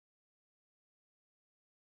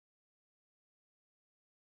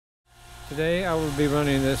Today I will be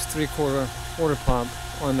running this 3/4 water pump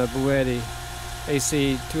on the Bluetti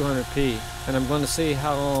AC200P, and I'm going to see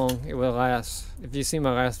how long it will last. If you've seen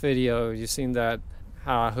my last video, you've seen that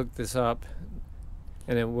how I hooked this up,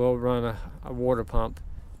 and it will run a water pump.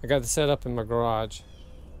 I got this set up in my garage.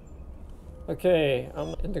 Okay,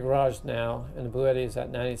 I'm in the garage now, and the Bluetti is at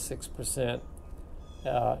 96%.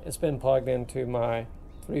 It's been plugged into my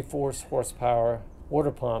 3/4 horsepower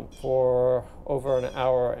water pump for over an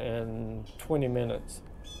hour and 20 minutes,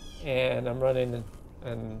 and I'm running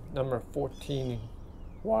a number 14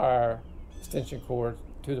 wire extension cord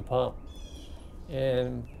to the pump,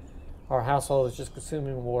 and our household is just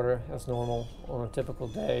consuming water as normal on a typical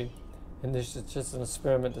day. And this is just an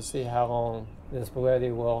experiment to see how long this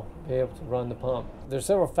Bluetti will be able to run the pump. There's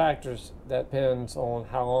several factors that depends on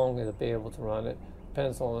how long it'll be able to run it.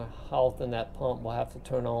 Depends on how often that pump will have to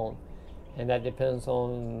turn on. And that depends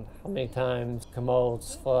on how many times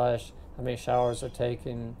commodes flush, how many showers are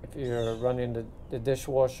taken, if you're running the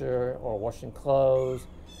dishwasher or washing clothes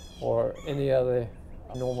or any other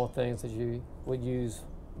normal things that you would use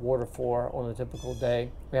water for on a typical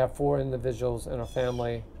day. We have 4 individuals in our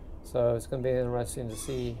family, so it's going to be interesting to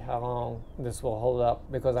see how long this will hold up,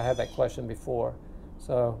 because I had that question before.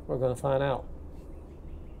 So we're going to find out.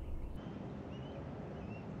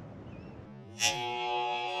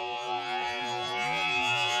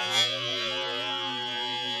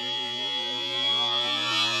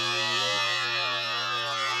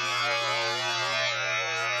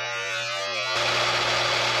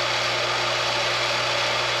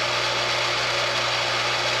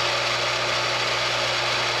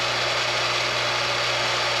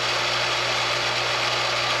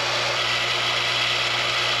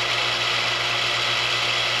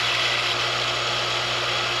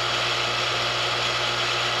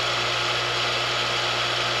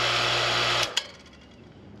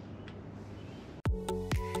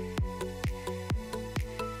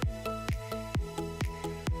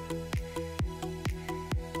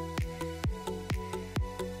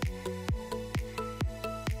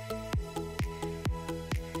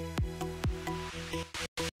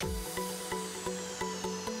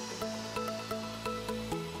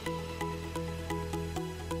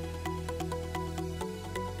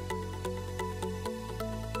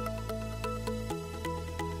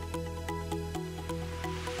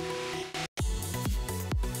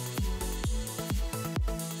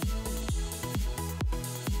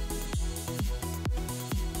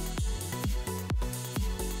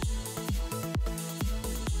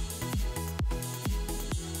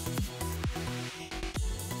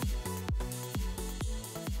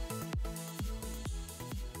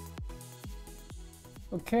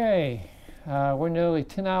 Okay, we're nearly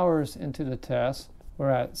 10 hours into the test. We're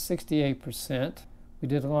at 68%. We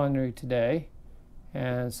did laundry today,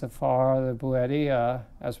 and so far the Bluetti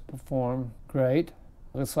has performed great.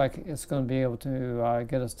 Looks like it's going to be able to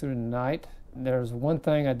get us through the night. There's one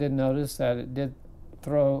thing I did notice, that it did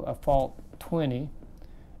throw a fault 20,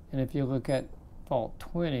 and if you look at fault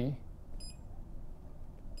 20,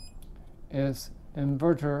 is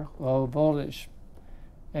inverter low voltage.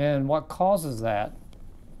 And what causes that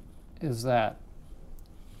is that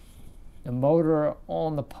the motor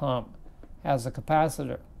on the pump has a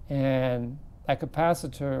capacitor, and that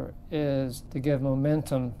capacitor is to give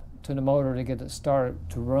momentum to the motor to get it started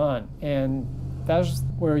to run, and that's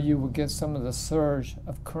where you will get some of the surge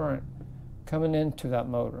of current coming into that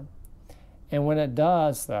motor. And when it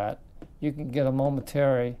does that, you can get a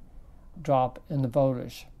momentary drop in the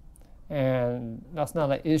voltage, and that's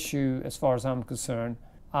not an issue as far as I'm concerned.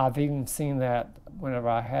 I've even seen that whenever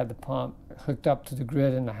I had the pump hooked up to the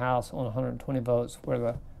grid in the house on 120 volts, where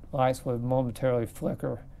the lights would momentarily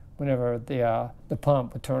flicker whenever the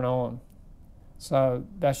pump would turn on. So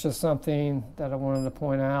that's just something that I wanted to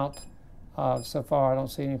point out. So far I don't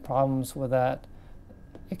see any problems with that.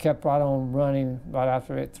 It kept right on running right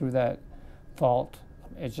after it threw that fault.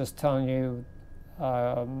 It's just telling you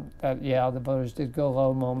that, yeah, the voltage did go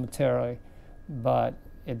low momentarily, but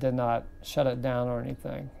it did not shut it down or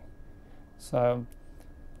anything. So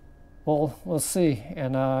we'll see,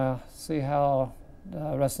 and see how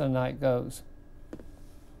the rest of the night goes.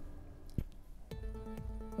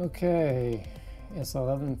 Okay, it's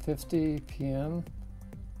 11:50 p.m.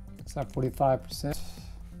 It's at 45%.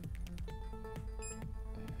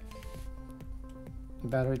 The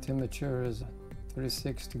battery temperature is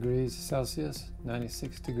 36 degrees Celsius,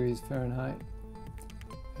 96 degrees Fahrenheit.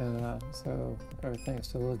 And so everything's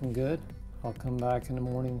still looking good. I'll come back in the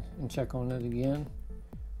morning and check on it again,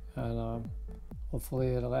 and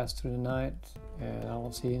hopefully it'll last through the night, and I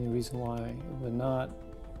don't see any reason why it would not.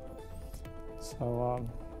 So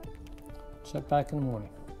Check back in the morning.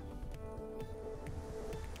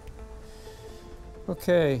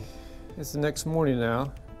 Okay, it's the next morning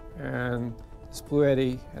now, and this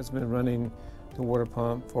Bluetti has been running the water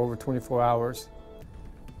pump for over 24 hours,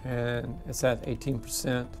 and it's at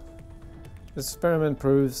 18%. This experiment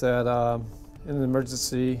proves that in an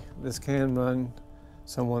emergency, this can run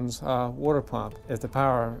someone's water pump if the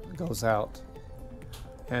power goes out.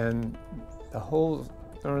 And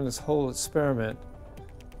during this whole experiment,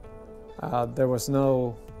 there was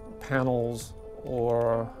no panels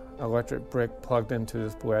or electric brick plugged into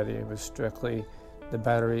this Bluetti. It was strictly the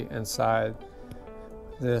battery inside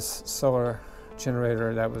this solar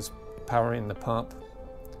generator that was powering the pump.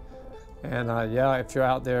 And yeah, if you're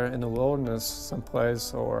out there in the wilderness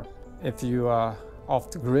someplace, or if you are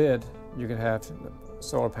off the grid, you can have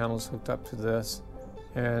solar panels hooked up to this.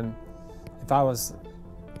 And if I was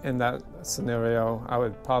in that scenario, I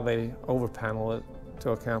would probably over panel it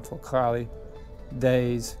to account for cloudy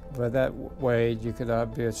days, but that way you could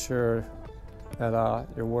be assured that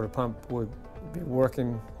your water pump would be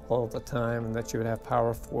working all the time and that you would have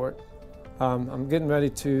power for it. I'm getting ready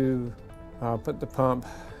to connect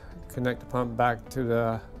the pump back to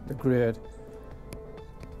the grid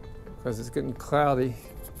because it's getting cloudy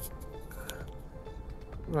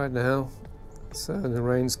right now, so the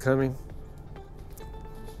rain's coming.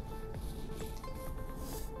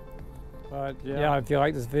 But yeah, if you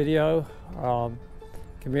like this video,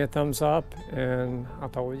 give me a thumbs up, and I'll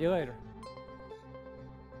talk with you later.